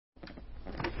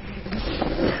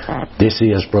This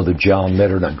is Brother John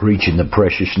Metter, and I greet you in the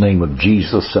precious name of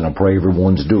Jesus, and I pray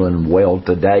everyone's doing well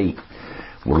today.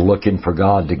 We're looking for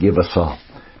God to give us a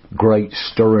great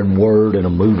stirring word and a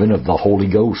moving of the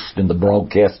Holy Ghost in the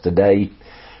broadcast today.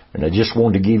 And I just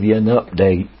wanted to give you an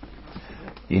update.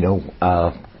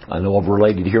 I know I've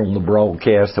related here on the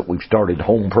broadcast that we've started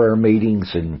home prayer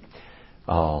meetings, and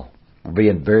we're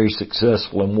being very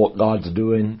successful in what God's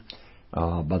doing.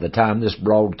 By the time this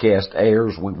broadcast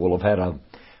airs, we will have had a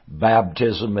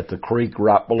baptism at the creek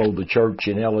right below the church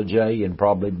in LJ and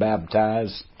probably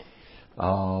baptized.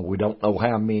 We don't know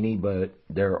how many, but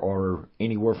there are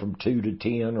anywhere from 2 to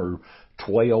 10 or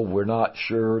 12, we're not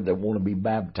sure, that want to be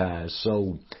baptized.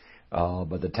 So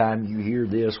by the time you hear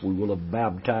this, we will have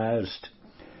baptized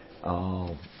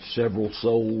several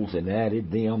souls and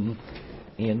added them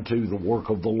into the work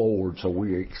of the Lord. So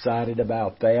we're excited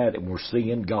about that, and we're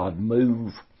seeing God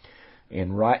move.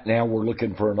 And right now we're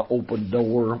looking for an open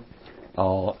door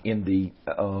in the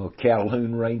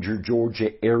Calhoun, Ranger,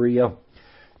 Georgia area.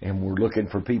 And we're looking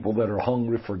for people that are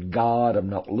hungry for God. I'm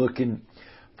not looking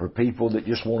for people that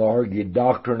just want to argue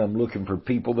doctrine. I'm looking for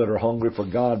people that are hungry for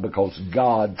God, because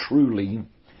God truly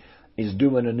is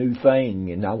doing a new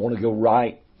thing. And I want to go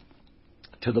right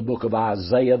to the book of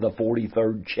Isaiah, the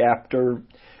 43rd chapter,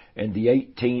 and the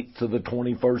 18th to the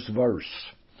 21st verse.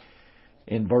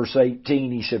 In verse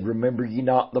 18, he said, "Remember ye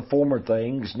not the former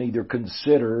things, neither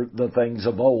consider the things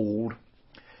of old.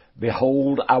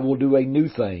 Behold, I will do a new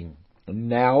thing, and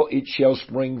now it shall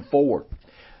spring forth.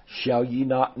 Shall ye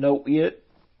not know it?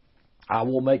 I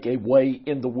will make a way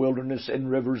in the wilderness and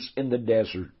rivers in the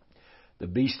desert. The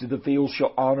beasts of the field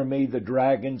shall honor me, the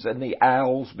dragons and the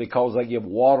owls, because I give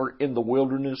water in the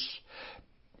wilderness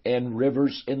and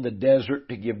rivers in the desert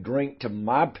to give drink to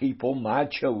my people, my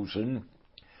chosen.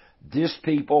 This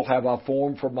people have I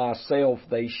formed for myself.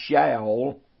 They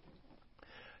shall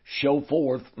show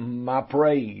forth my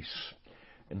praise."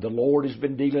 And the Lord has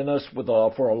been dealing us with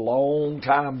for a long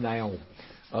time now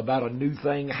about a new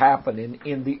thing happening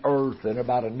in the earth, and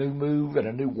about a new move and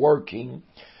a new working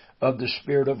of the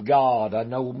Spirit of God. I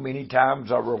know many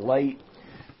times I relate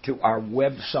to our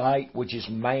website, which is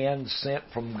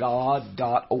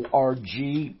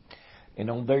mansentfromgod.org. And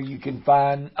on there you can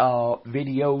find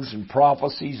videos and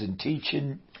prophecies and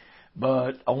teaching.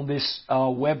 But on this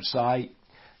website,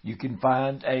 you can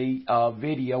find a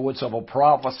video. It's of a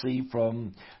prophecy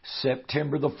from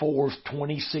September the 4th,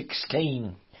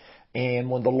 2016. And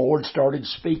when the Lord started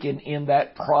speaking in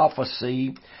that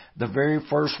prophecy, the very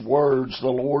first words the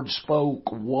Lord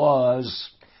spoke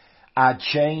was, "I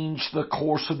changed the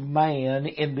course of man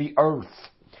in the earth."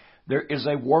 There is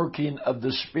a working of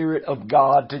the Spirit of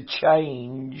God to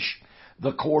change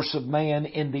the course of man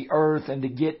in the earth, and to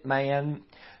get man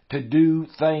to do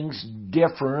things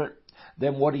different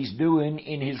than what he's doing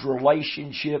in his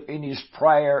relationship, in his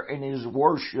prayer, in his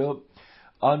worship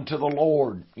unto the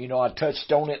Lord. I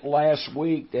touched on it last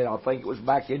week, that I think it was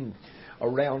back in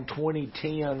around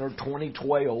 2010 or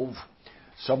 2012,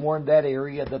 somewhere in that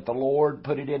area, that the Lord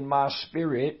put it in my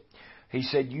spirit. He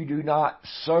said, "You do not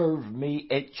serve me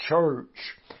at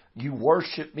church. You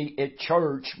worship me at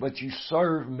church, but you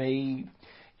serve me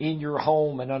in your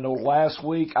home." And I know last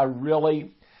week I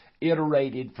really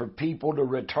iterated for people to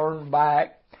return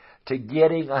back to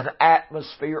getting an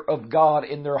atmosphere of God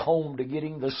in their home, to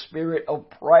getting the spirit of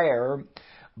prayer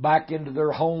back into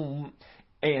their home,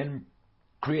 and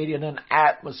creating an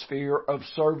atmosphere of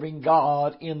serving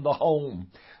God in the home.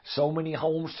 So many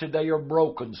homes today are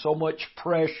broken, so much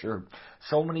pressure,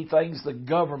 so many things the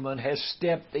government has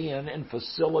stepped in and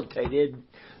facilitated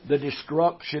the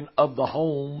destruction of the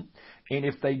home. And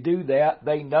if they do that,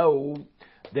 they know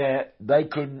that they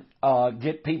could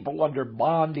get people under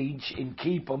bondage and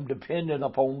keep them dependent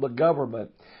upon the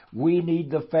government. We need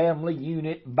the family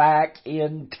unit back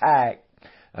intact.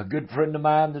 A good friend of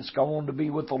mine that's gone to be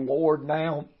with the Lord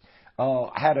now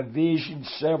had a vision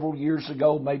several years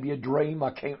ago, maybe a dream. I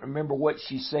can't remember what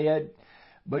she said,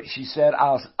 but she said,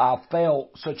 I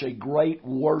felt such a great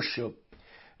worship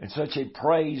and such a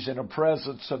praise and a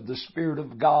presence of the Spirit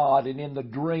of God. And in the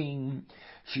dream,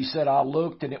 she said, I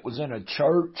looked and it was in a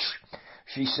church.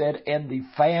 She said, and the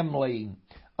family,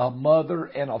 a mother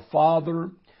and a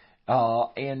father,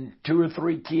 and 2 or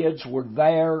 3 kids were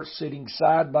there sitting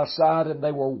side by side, and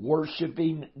they were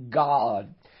worshiping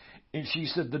God. And she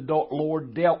said the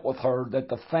Lord dealt with her that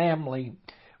the family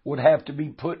would have to be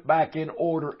put back in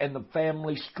order, and the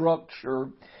family structure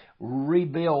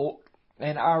rebuilt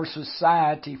in our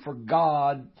society for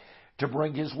God to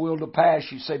bring His will to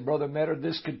pass. You say, Brother Metter,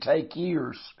 this could take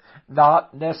years.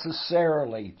 Not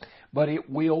necessarily. but it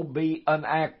will be an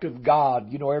act of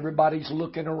God. You know, everybody's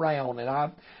looking around, and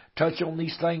I touch on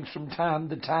these things from time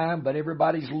to time, but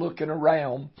everybody's looking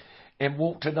around and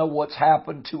want to know what's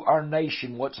happened to our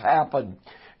nation, what's happened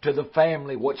to the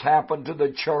family, what's happened to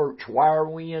the church. Why are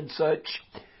we in such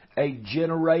a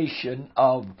generation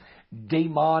of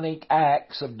demonic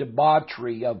acts, of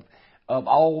debauchery, of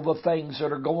all the things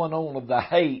that are going on, of the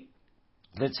hate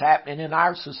that's happening in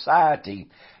our society?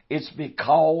 It's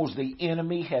because the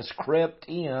enemy has crept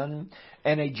in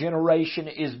and a generation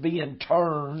is being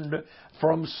turned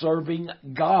from serving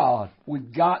God.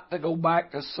 We've got to go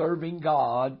back to serving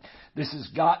God. This has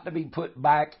got to be put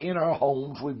back in our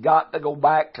homes. We've got to go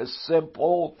back to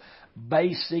simple,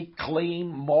 basic, clean,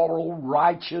 moral,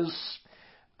 righteous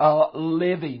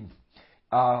living.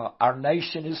 Our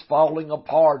nation is falling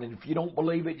apart, and if you don't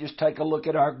believe it, just take a look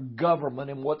at our government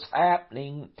and what's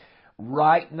happening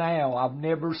right now. I've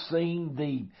never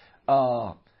seen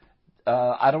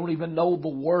I don't even know the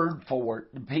word for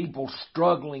it. The people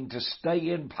struggling to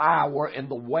stay in power, and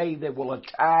the way they will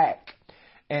attack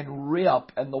and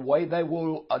rip, and the way they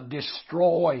will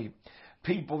destroy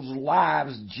people's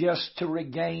lives just to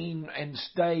regain and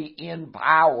stay in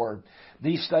power.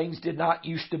 These things did not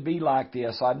used to be like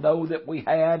this. I know that we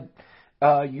had,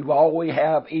 you always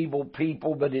have evil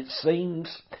people, but it seems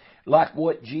like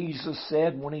what Jesus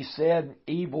said when He said,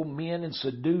 evil men and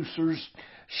seducers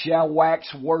shall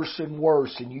wax worse and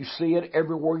worse. And you see it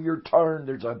everywhere you turn.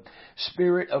 There's a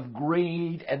spirit of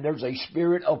greed, and there's a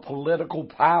spirit of political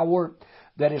power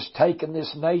that has taken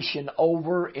this nation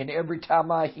over. And every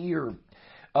time I hear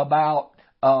about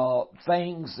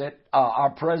things that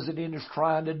our president is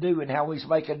trying to do and how he's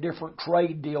making different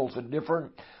trade deals and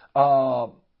different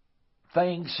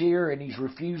things here, and he's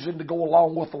refusing to go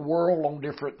along with the world on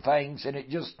different things, and it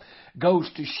just goes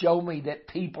to show me that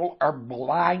people are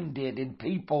blinded, and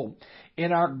people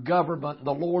in our government.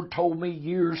 The Lord told me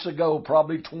years ago,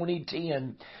 probably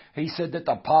 2010, He said that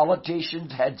the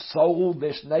politicians had sold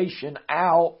this nation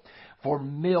out for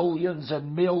millions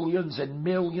and millions and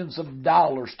millions of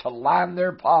dollars to line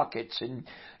their pockets. And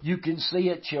you can see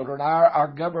it, children.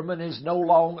 Our government is no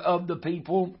longer of the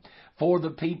people, for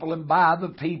the people, and by the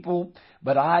people.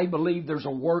 But I believe there's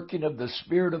a working of the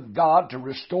Spirit of God to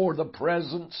restore the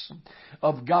presence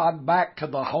of God back to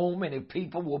the home. And if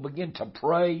people will begin to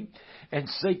pray and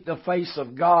seek the face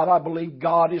of God, I believe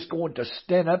God is going to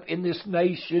stand up in this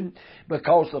nation,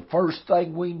 because the first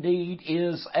thing we need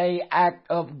is an act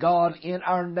of God in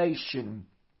our nation.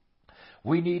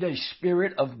 We need a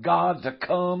Spirit of God to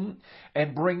come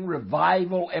and bring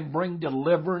revival and bring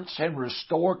deliverance and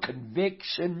restore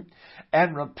conviction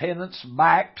and repentance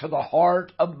back to the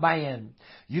heart of man.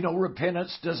 You know,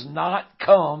 repentance does not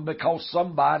come because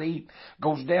somebody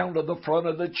goes down to the front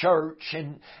of the church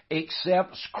and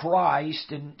accepts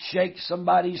Christ and shakes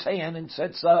somebody's hand and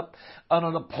sets up an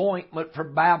appointment for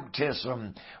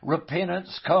baptism.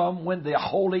 Repentance comes when the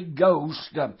Holy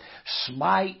Ghost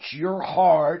smites your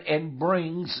heart and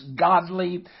brings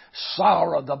godly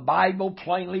sorrow. The Bible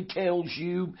plainly tells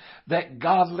you that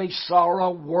godly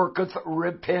sorrow worketh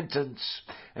repentance.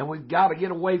 And we've got to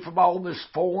get away from all this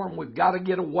form. We've got to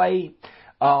get away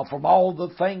from all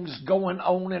the things going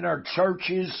on in our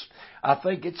churches. I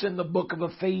think it's in the book of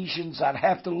Ephesians. I'd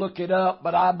have to look it up,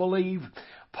 but I believe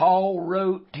Paul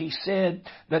wrote, he said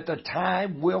that the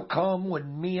time will come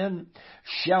when men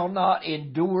shall not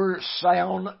endure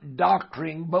sound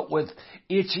doctrine, but with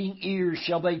itching ears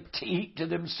shall they heap to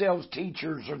themselves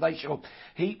teachers, or they shall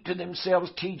heap to themselves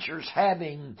teachers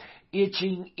having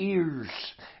itching ears.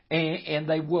 And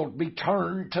they will be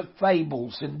turned to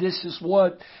fables. And this is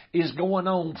what is going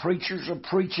on. Preachers are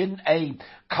preaching a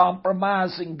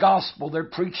compromising gospel. They're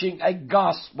preaching a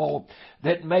gospel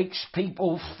that makes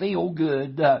people feel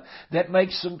good, that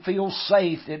makes them feel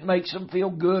safe, that makes them feel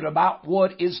good about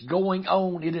what is going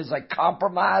on. It is a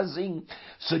compromising,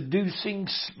 seducing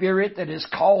spirit that has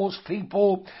caused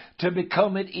people to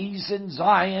become at ease in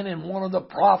Zion. And one of the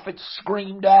prophets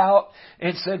screamed out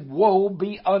and said, "Woe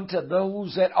be unto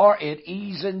those that are at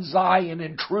ease in Zion."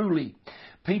 And truly,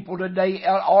 people today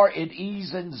are at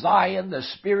ease in Zion. The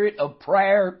spirit of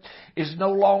prayer is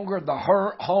no longer the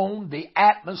home. The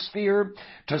atmosphere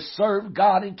to serve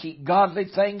God and keep godly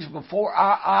things before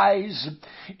our eyes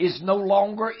is no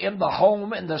longer in the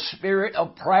home. And the spirit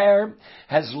of prayer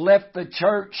has left the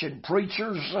church, and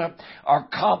preachers are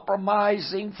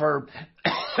compromising for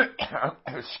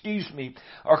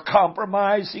are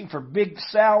compromising for big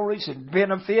salaries and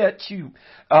benefits. You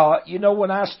know,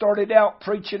 when I started out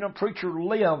preaching, a preacher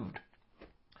lived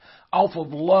off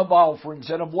of love offerings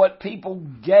and of what people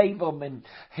gave them and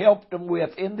helped them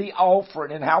with in the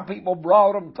offering, and how people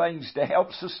brought them things to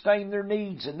help sustain their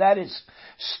needs. And that is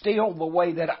still the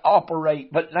way that I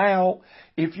operate. But now,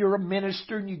 if you're a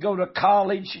minister and you go to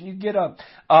college and you get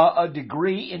a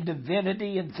degree in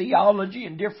divinity and theology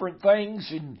and different things,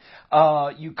 and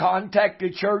you contact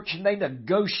a church and they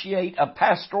negotiate a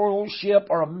pastoralship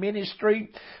or a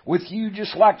ministry with you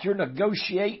just like you're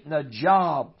negotiating a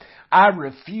job, I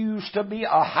refuse to be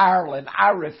a hireling. I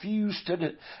refuse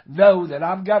to know that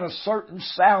I've got a certain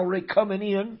salary coming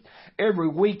in every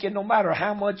week, and no matter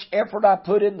how much effort I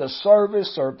put in the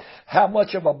service or how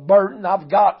much of a burden I've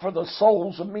got for the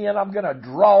souls of men, I'm going to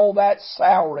draw that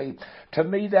salary. To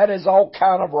me, that is all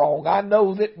kind of wrong. I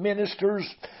know that ministers'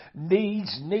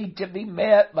 needs need to be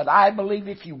met, but I believe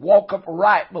if you walk up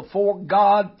right before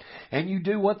God and you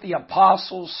do what the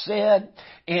apostles said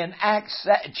in Acts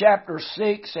chapter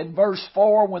 6 and verse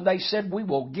 4, when they said, we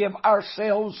will give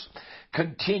ourselves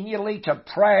continually to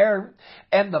prayer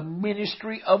and the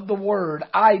ministry of the word,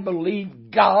 I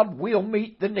believe God will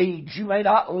meet the needs. You may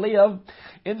not live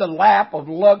in the lap of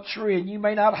luxury and you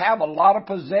may not have a lot of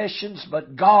possessions,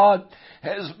 but God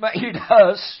has made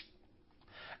us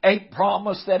a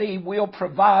promise that He will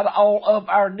provide all of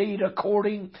our need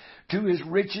according to His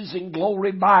riches and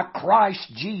glory by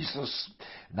Christ Jesus.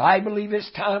 And I believe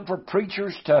it's time for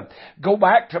preachers to go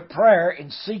back to prayer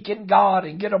and seeking God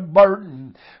and get a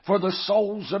burden for the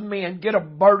souls of men, get a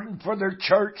burden for their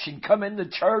church, and come into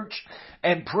church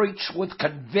and preach with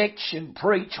conviction,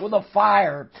 preach with a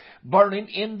fire burning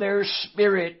in their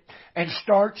spirit, and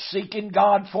start seeking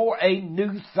God for a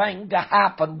new thing to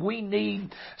happen. We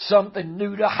need something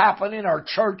new to happen in our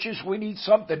churches. We need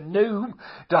something new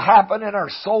to happen in our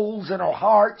souls and our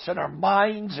hearts and our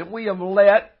minds, and we have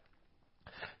let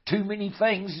too many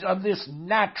things of this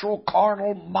natural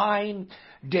carnal mind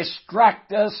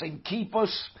distract us and keep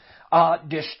us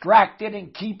distracted,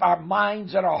 and keep our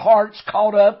minds and our hearts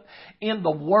caught up in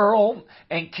the world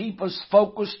and keep us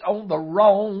focused on the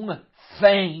wrong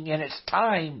thing. And it's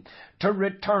time to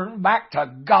return back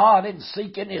to God and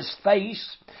seeking His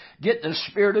face. Get the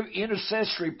spirit of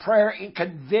intercessory prayer and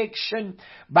conviction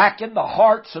back in the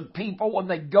hearts of people when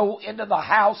they go into the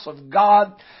house of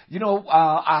God. You know,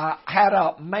 I had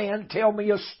a man tell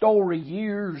me a story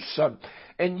years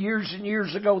and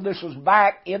years ago. This was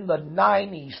back in the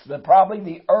 90s, probably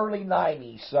the early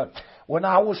 90s. When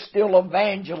I was still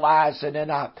evangelizing, and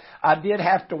I did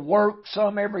have to work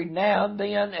some every now and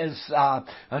then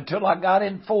until I got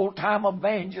in full-time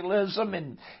evangelism,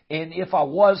 and if I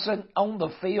wasn't on the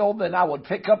field, then I would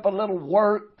pick up a little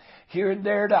work here and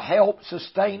there to help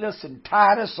sustain us and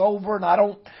tide us over, and I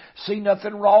don't see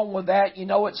nothing wrong with that. You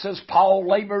know, it says Paul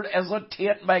labored as a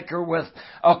tent maker with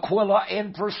Aquila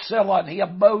and Priscilla, and he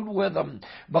abode with them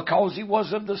because he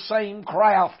was of the same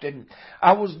craft. And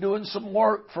I was doing some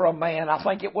work for a man. I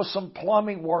think it was some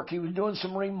plumbing work. He was doing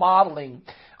some remodeling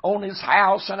on his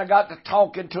house, and I got to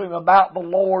talking to him about the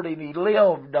Lord, and he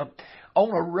lived on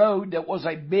a road that was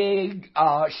a big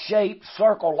shaped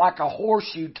circle, like a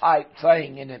horseshoe type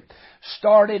thing, and it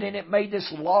started and it made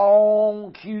this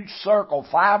long, huge circle,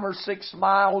 5 or 6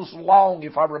 miles long,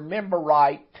 if I remember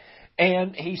right.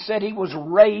 And he said he was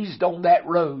raised on that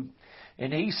road.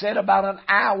 And he said about an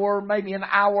hour, maybe an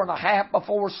hour and a half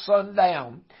before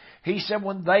sundown, he said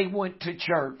when they went to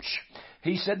church,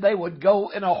 he said they would go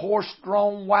in a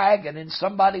horse-drawn wagon, and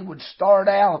somebody would start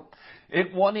out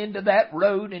at one end of that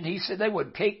road, and he said they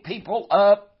would pick people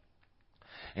up,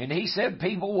 and he said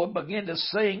people would begin to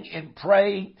sing and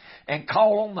pray and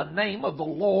call on the name of the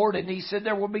Lord, and he said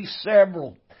there would be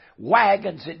several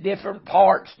wagons at different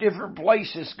parts, different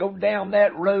places go down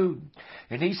that road.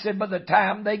 And he said by the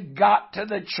time they got to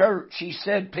the church, he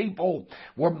said people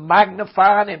were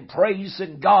magnifying and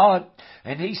praising God.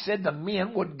 And he said the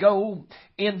men would go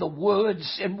in the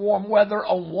woods in warm weather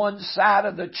on one side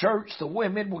of the church. The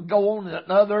women would go on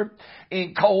another.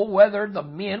 In cold weather, the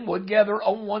men would gather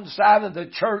on one side of the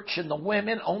church and the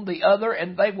women on the other.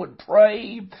 And they would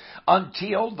pray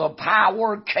until the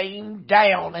power came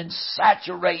down and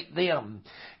saturate them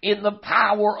in the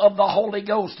power of the Holy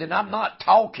Ghost. And I'm not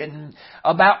talking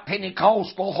about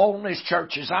Pentecostal holiness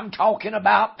churches. I'm talking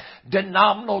about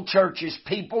denominational churches.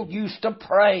 People used to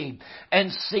pray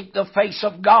and seek the face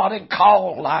of God and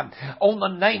call on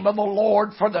the name of the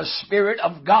Lord for the Spirit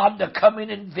of God to come in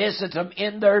and visit them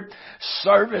in their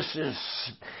services.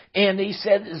 And he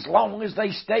said as long as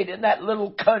they stayed in that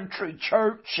little country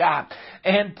church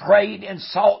and prayed and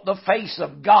sought the face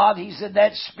of God, he said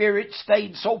that Spirit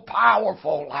stayed so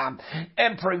powerful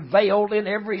and prevailed in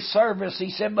every service.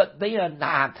 He said, but then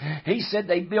he said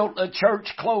they built a church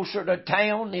closer to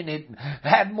town and it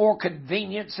had more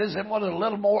conveniences and was a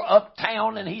little more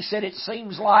uptown, and he said it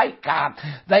seems like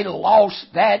they lost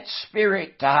that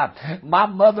Spirit. My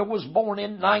mother was born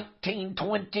in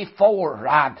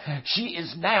 1924. She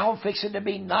is now fixing to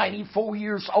be 94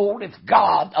 years old if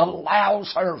God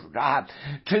allows her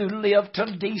to live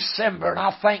till December, and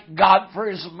I thank God for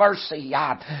His mercy.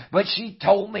 But she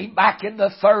told me back in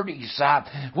the 30s,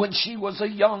 when she was a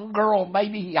young girl,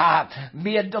 maybe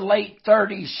mid to late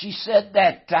 30s, she said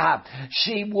that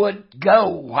she would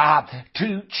go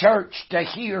to church to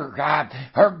hear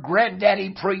her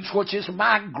granddaddy preach, which is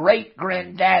my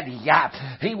great-granddaddy.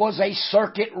 He was a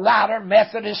circuit rider,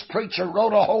 Methodist preacher,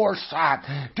 rode a horse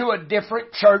to a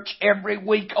different church every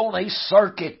week on a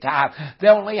circuit. They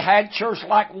only had church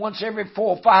like once every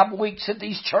 4 or 5 weeks at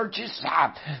these churches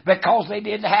because they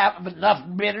didn't have enough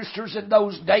ministers in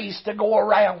those days to go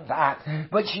around.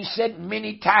 But she said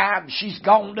many times she's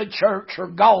gone to church or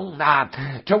gone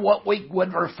to what we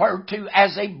would refer to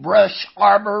as a brush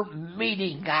arbor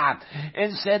meeting,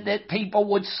 and said that people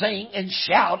would sing and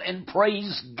shout and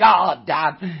praise God,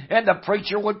 and the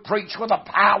preacher would preach with a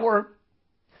power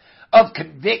of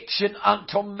conviction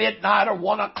until midnight or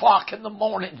 1 o'clock in the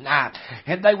morning.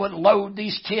 And they would load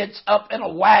these kids up in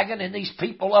a wagon and these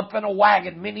people up in a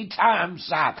wagon. Many times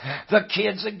the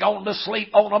kids had gone to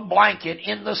sleep on a blanket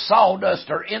in the sawdust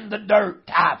or in the dirt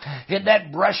in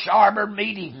that brush arbor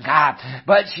meeting.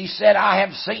 But she said, I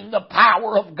have seen the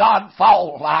power of God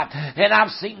fall, and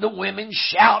I've seen the women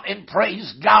shout and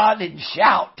praise God and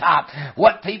shout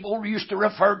what people used to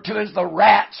refer to as the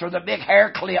rats or the big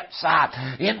hair clips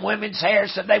in women's hair,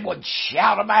 so they would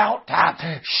shout them out,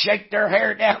 shake their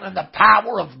hair down, and the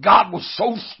power of God was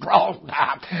so strong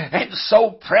and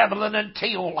so prevalent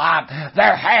until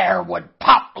their hair would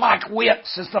pop like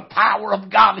whips as the power of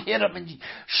God hit them and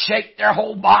shake their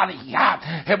whole body.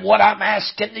 And what I'm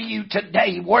asking to you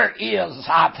today, where is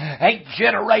a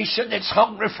generation that's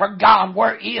hungry for God?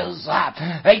 Where is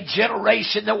a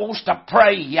generation that wants to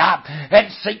pray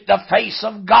and seek the face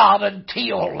of God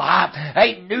until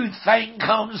a new thing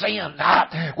comes in?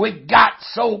 We've got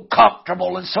so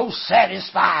comfortable and so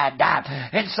satisfied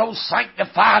and so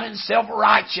sanctified and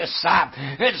self-righteous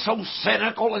and so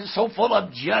cynical and so full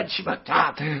of judgment,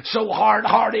 so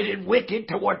hard-hearted and wicked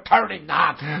till we're turning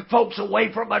folks away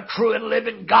from a true and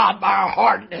living God by our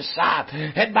hardness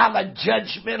and by the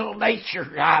judgmental nature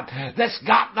that's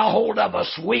gotten a hold of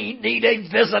us. We need a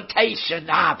visitation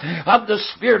of the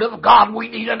Spirit of God. We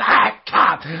need an act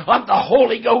of the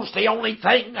Holy Ghost. The only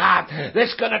thing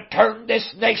that's going to turn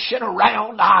this nation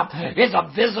around is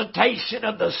a visitation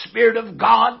of the Spirit of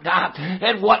God.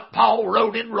 And what Paul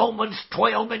wrote in Romans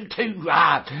 12 and 2,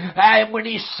 and when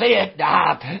he said,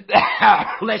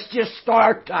 let's just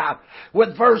start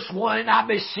with verse 1, I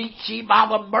beseech ye by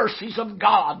the mercies of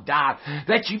God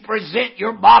that you present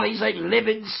your bodies a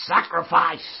living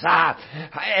sacrifice,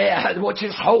 which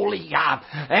is holy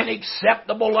and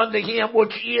acceptable unto Him,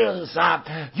 which is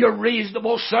your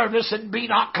reasonable service, and be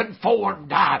not conformed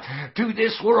to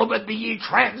this world, but be ye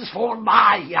transformed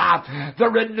by the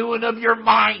renewing of your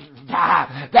mind,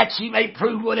 that ye may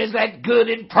prove what is that good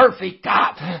and perfect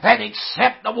and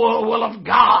acceptable will of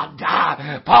God.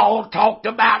 Paul talked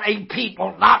about a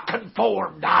people not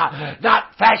conformed,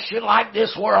 not fashioned like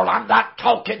this world. I'm not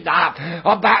talking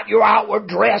about your outward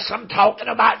dress. I'm talking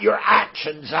about your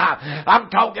actions. I'm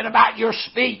talking about your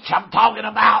speech. I'm talking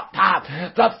about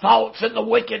the thoughts and the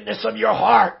wickedness of your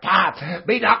heart.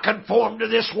 Be not conformed to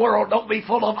this world. Don't be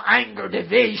full of anger,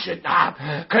 division,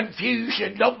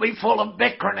 confusion. Don't be full of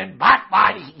bickering and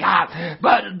backbiting,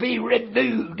 but be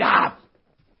renewed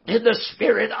in the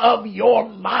spirit of your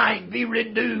mind. Be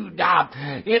renewed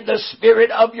in the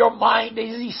spirit of your mind,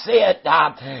 as he said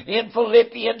in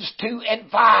Philippians 2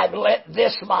 and 5, let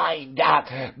this mind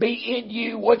be in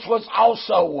you, which was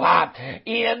also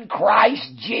in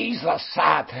Christ Jesus,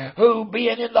 who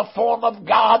being in the form of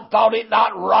God thought it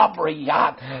not robbery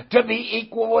to be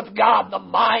equal with God. The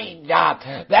mind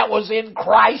that was in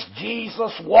Christ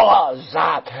Jesus was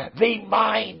the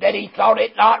mind that he thought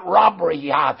it not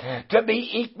robbery to be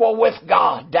equal equal with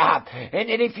God. And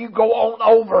then if you go on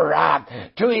over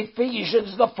to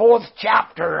Ephesians, the 4th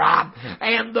chapter,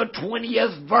 and the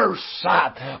 20th verse,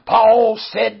 Paul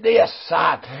said this.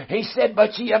 He said,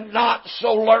 but ye have not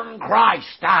so learned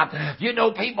Christ. You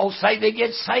know, people say they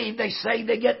get saved. They say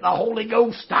they get the Holy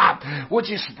Ghost,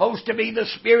 which is supposed to be the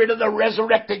Spirit of the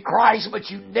resurrected Christ, but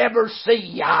you never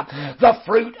see the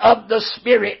fruit of the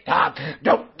Spirit.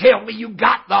 Don't tell me you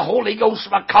got the Holy Ghost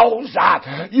because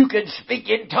you can speak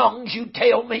in tongues. You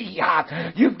tell me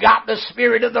you've got the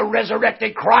Spirit of the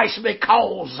resurrected Christ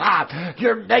because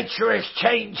your nature is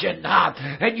changing,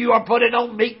 and you are putting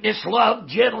on meekness, love,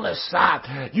 gentleness.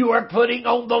 You are putting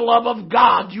on the love of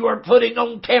God. You are putting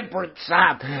on temperance.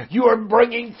 You are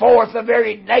bringing forth the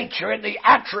very nature and the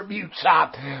attributes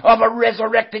of a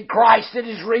resurrected Christ. It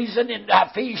is reason in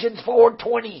Ephesians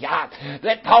 4:20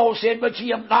 that Paul said, but ye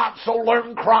have not so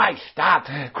learned Christ.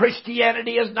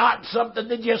 Christianity is not something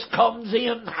that just comes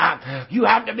in. You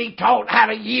have to be taught how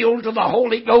to yield to the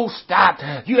Holy Ghost.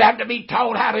 You have to be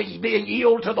taught how to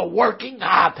yield to the working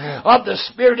of the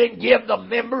Spirit and give the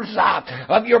members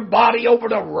of your body over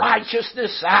to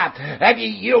righteousness. Have you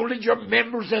yielded your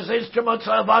members as instruments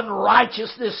of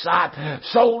unrighteousness?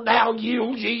 So now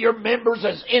yield ye your members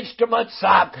as instruments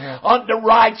unto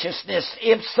righteousness,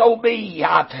 if so be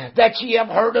that ye have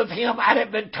heard of him and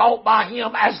have been taught by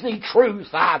him as the truth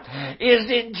is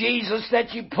in Jesus,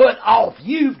 that you put off.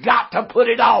 You've got to put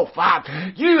it off.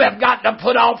 You have got to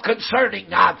put off concerning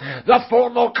the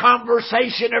formal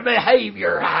conversation or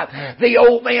behavior, the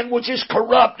old man which is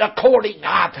corrupt according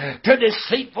to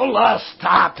deceitful lust.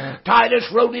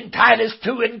 Titus wrote in Titus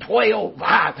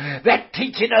 2:12 that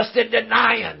teaching us and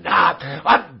denying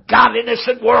ungodliness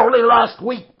and worldly lust,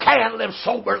 we can live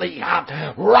soberly,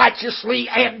 righteously,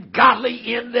 and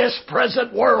godly in this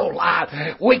present world.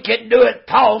 We can do it.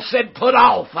 Paul said, put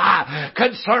off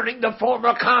concerning the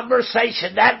former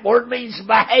conversation. That word means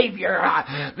behavior.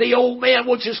 The old man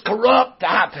which is corrupt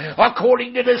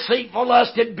according to deceitful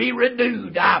lust, and be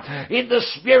renewed in the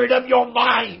spirit of your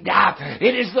mind.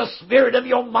 It is the spirit of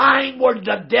your mind where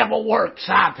the devil works.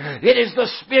 It is the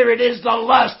spirit, it is the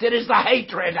lust, it is the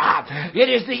hatred, it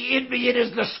is the envy, it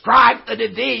is the strife, the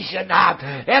division,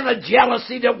 and the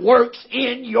jealousy that works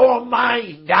in your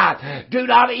mind. Do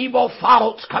not evil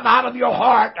thoughts come out of your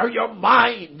heart or your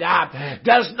mind.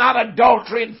 Does not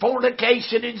adultery and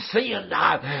fornication and sin,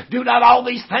 do not all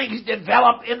these things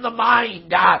develop in the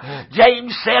mind?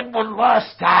 James said,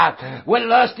 when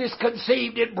lust is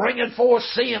conceived, it bringeth forth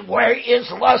sin. Where is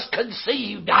lust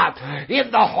conceived?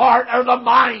 In the heart or the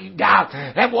mind.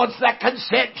 And once that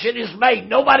conception is made,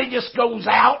 nobody just goes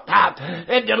out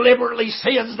and deliberately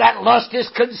sins. That lust is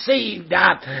conceived.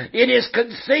 It is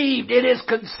conceived. It is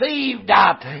conceived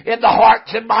in the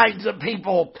hearts and minds of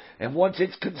people. And once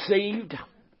it's conceived,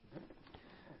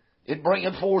 it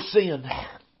bringeth forth sin.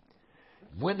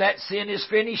 When that sin is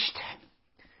finished,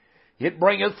 it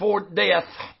bringeth forth death.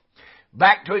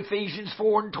 Back to Ephesians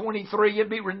 4:23, and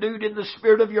be renewed in the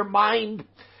spirit of your mind,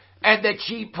 and that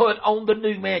ye put on the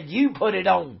new man. You put it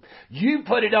on. You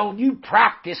put it on. You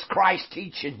practice Christ's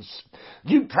teachings.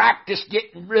 You practice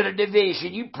getting rid of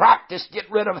division. You practice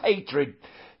getting rid of hatred.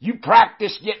 You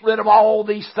practice getting rid of all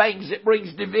these things that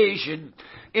brings division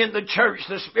in the church.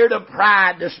 The spirit of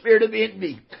pride, the spirit of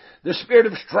envy, the spirit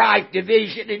of strife,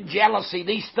 division, and jealousy.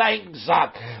 These things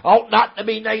ought not to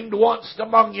be named once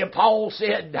among you. Paul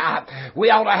said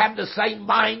we ought to have the same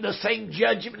mind, the same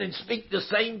judgment, and speak the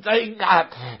same thing.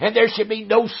 And there should be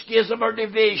no schism or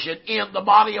division in the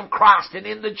body of Christ and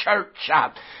in the church.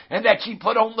 And that you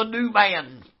put on the new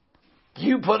man.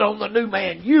 You put on the new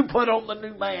man. You put on the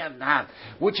new man,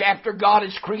 which after God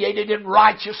is created in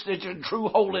righteousness and true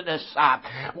holiness.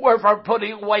 Wherefore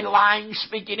putting away lying,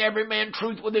 speaking every man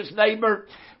truth with his neighbor.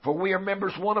 For we are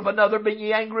members one of another. Be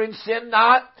ye angry and sin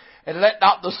not. And let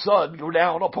not the sun go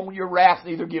down upon your wrath,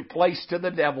 neither give place to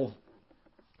the devil.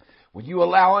 When you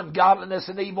allow ungodliness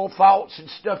and evil thoughts and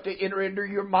stuff to enter into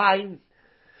your mind,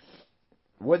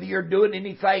 whether you're doing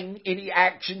anything, any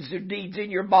actions or deeds in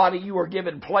your body, you are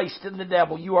giving place to the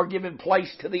devil. You are giving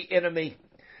place to the enemy.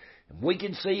 We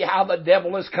can see how the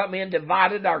devil has come in,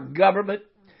 divided our government,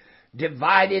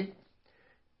 divided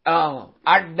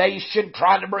our nation,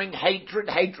 trying to bring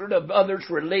hatred of others'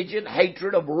 religion,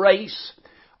 hatred of race,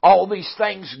 all these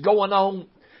things going on.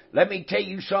 Let me tell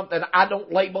you something. I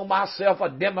don't label myself a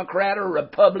Democrat or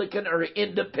Republican or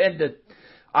independent.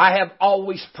 I have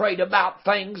always prayed about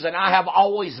things, and I have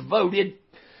always voted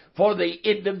for the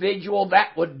individual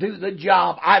that would do the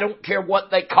job. I don't care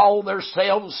what they call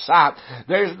themselves.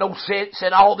 There's no sense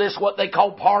in all this, what they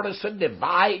call partisan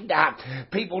divide.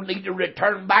 People need to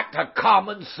return back to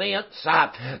common sense.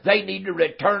 They need to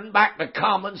return back to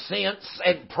common sense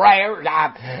and prayer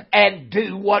and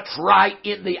do what's right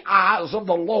in the eyes of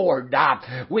the Lord.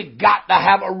 We've got to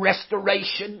have a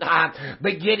restoration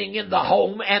beginning in the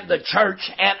home and the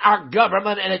church and our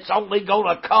government, and it's only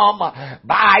going to come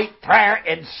by prayer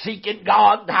and seeking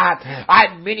God.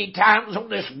 I've many times on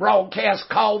this broadcast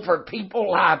called for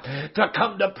people to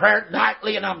come to prayer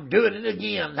nightly, and I'm doing it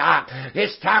again.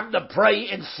 It's time to pray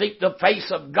and seek the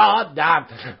face of God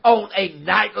on a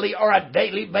nightly or a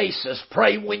daily basis.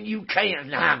 Pray when you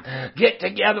can. Get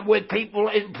together with people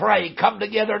and pray. Come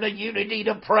together in a unity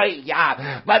to pray.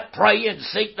 But pray and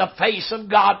seek the face of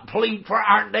God. Plead for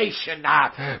our nation.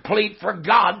 Plead for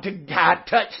God to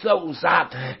touch those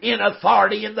in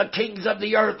authority in the kings of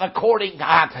the earth, according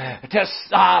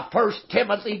to 1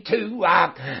 Timothy 2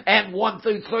 and 1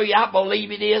 through 3. I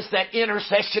believe it is that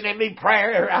intercession and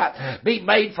prayer be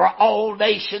made for all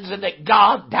nations, and that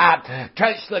God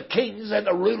touch the kings and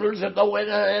the rulers and those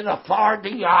in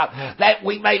authority, that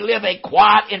we may live a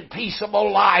quiet and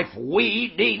peaceable life.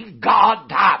 We need God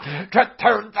to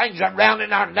turn things around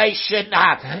in our nation,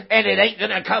 and it ain't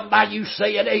going to come by you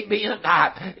saying amen.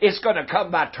 It's going to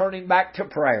come by turning back to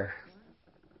prayer.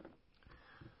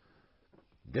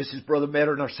 This is Brother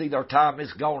Metter, and I see our time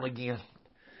is gone again.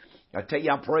 I tell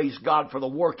you, I praise God for the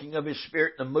working of His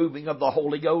Spirit and the moving of the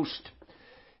Holy Ghost.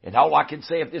 And all I can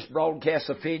say, if this broadcast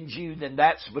offends you, then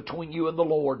that's between you and the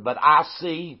Lord. But I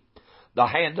see the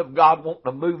hand of God wanting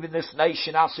to move in this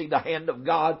nation. I see the hand of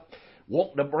God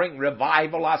wanting to bring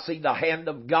revival. I see the hand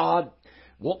of God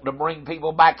wanting to bring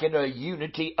people back into a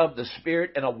unity of the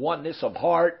Spirit and a oneness of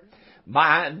heart,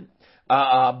 mind,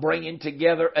 bringing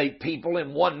together a people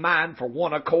in one mind, for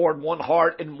one accord, one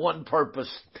heart, and one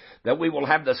purpose, that we will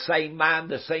have the same mind,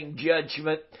 the same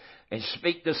judgment, and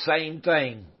speak the same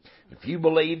thing. If you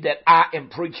believe that I am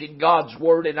preaching God's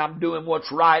Word and I'm doing what's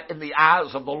right in the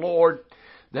eyes of the Lord,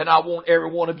 then I want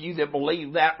every one of you that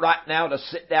believe that right now to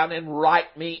sit down and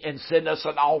write me and send us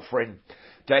an offering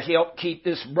to help keep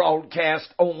this broadcast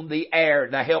on the air,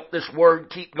 to help this word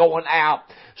keep going out.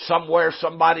 Somewhere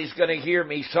somebody's going to hear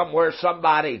me. Somewhere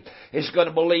somebody is going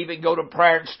to believe and go to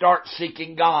prayer and start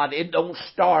seeking God. It don't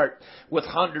start with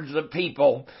hundreds of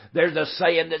people. There's a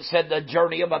saying that said the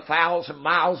journey of 1,000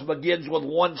 miles begins with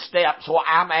one step. So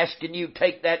I'm asking you,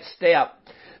 take that step.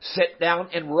 Sit down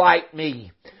and write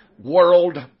me.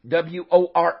 World,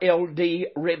 W-O-R-L-D,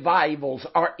 Revivals,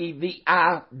 R-E-V-I-V-A-L-S,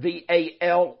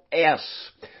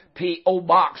 P.O.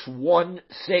 Box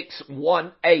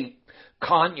 1618,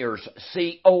 Conyers,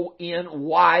 C-O-N-Y-E-R-S,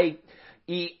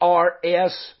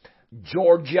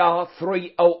 Georgia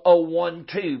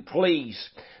 30012. Please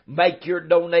make your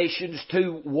donations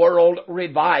to World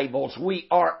Revivals. We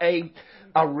are a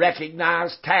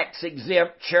recognized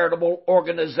tax-exempt charitable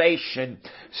organization.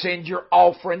 Send your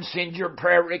offering, send your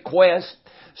prayer request,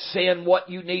 send what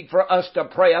you need for us to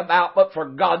pray about, but for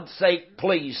God's sake,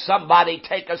 please, somebody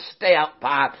take a step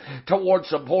towards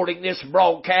supporting this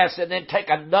broadcast, and then take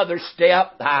another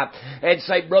step and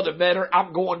say, Brother Metter,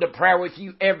 I'm going to prayer with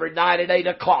you every night at 8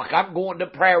 o'clock. I'm going to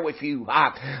prayer with you.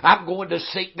 I'm going to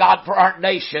seek God for our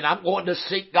nation. I'm going to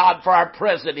seek God for our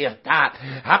president.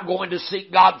 I'm going to seek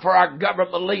God for our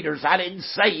government leaders. I didn't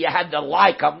say you had to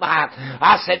like them.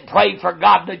 I said pray for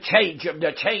God to change them,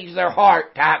 to change their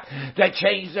heart, to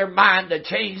change their mind, to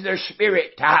change their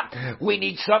spirit. We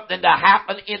need something to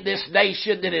happen in this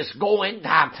nation that is going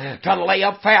to lay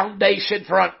a foundation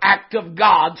for an act of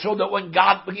God, so that when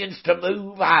God begins to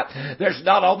move, there's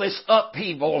not all this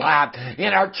upheaval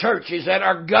in our churches and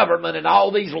our government and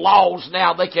all these laws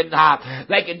now. They can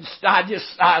I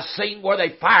just seen where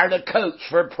they fired a coach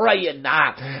for praying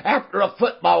after a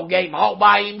football game all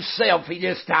by himself. He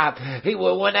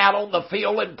went out on the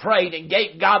field and prayed and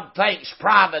gave God thanks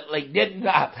privately. Didn't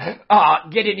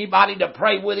get anybody to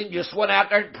pray with him. Just went out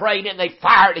there and prayed, and they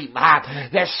fired him.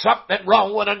 There's something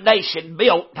wrong with a nation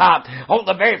built on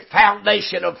the very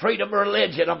foundation of freedom of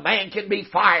religion. A man can be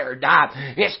fired.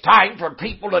 It's time for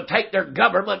people to take their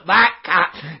government back.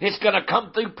 It's going to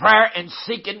come through prayer and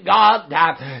seeking God.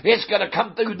 It's going to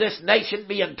come through this nation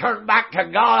being turned back to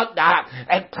God,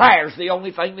 and prayer's the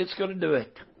only thing that's going to do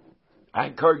it. I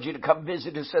encourage you to come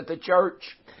visit us at the church.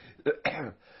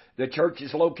 The church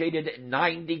is located at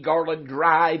 90 Garland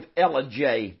Drive,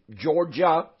 Ellijay,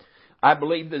 Georgia. I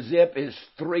believe the zip is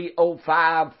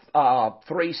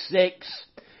 30536.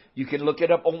 You can look it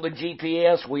up on the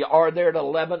GPS. We are there at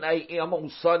 11 a.m.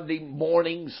 on Sunday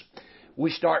mornings.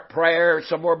 We start prayer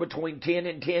somewhere between 10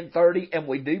 and 10:30, and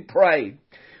we do pray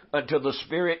until the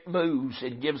Spirit moves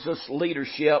and gives us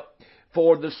leadership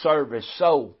for the service.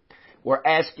 So, we're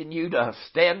asking you to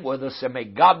stand with us, and may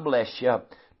God bless you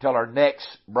till our next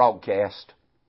broadcast.